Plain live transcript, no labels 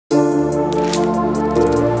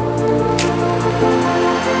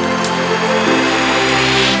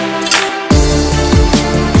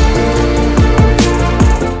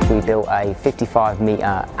a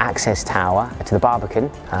 55-metre access tower to the Barbican.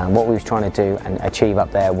 What we was trying to do and achieve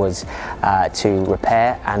up there was to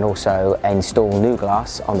repair and also install new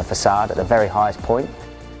glass on the facade at the very highest point.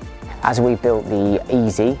 As we built the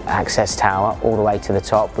easy access tower all the way to the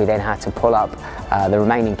top, we then had to pull up the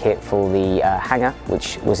remaining kit for the hangar,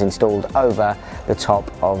 which was installed over the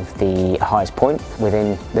top of the highest point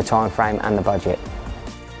within the time frame and the budget.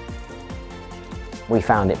 We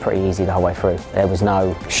found it pretty easy the whole way through. There was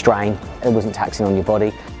no strain, it wasn't taxing on your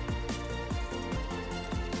body.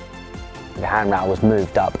 The handrail was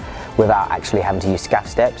moved up without actually having to use scaff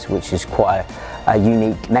steps, which is quite a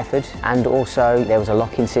unique method. And also there was a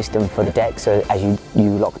locking system for the deck, so as you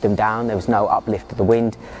locked them down, there was no uplift of the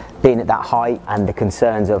wind. Being at that height and the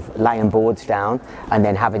concerns of laying boards down and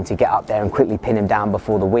then having to get up there and quickly pin them down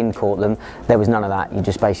before the wind caught them, there was none of that. You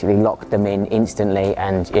just basically locked them in instantly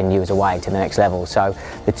and you was away to the next level. So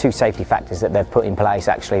the two safety factors that they've put in place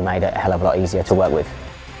actually made it a hell of a lot easier to work with.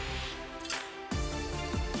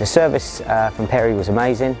 The service from PERI was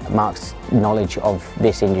amazing. Mark's knowledge of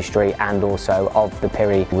this industry and also of the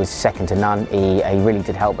PERI was second to none. He really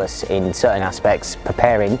did help us in certain aspects,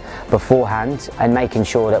 preparing beforehand and making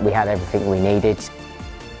sure that we had everything we needed.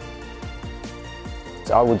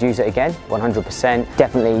 So I would use it again, 100%.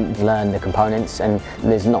 Definitely learn the components, and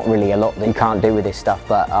there's not really a lot that you can't do with this stuff,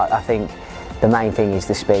 but I think the main thing is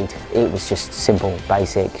the speed. It was just simple,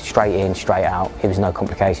 basic, straight in, straight out. It was no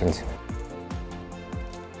complications.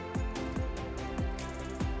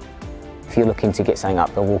 If you're looking to get something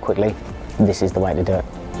up the wall quickly, this is the way to do it.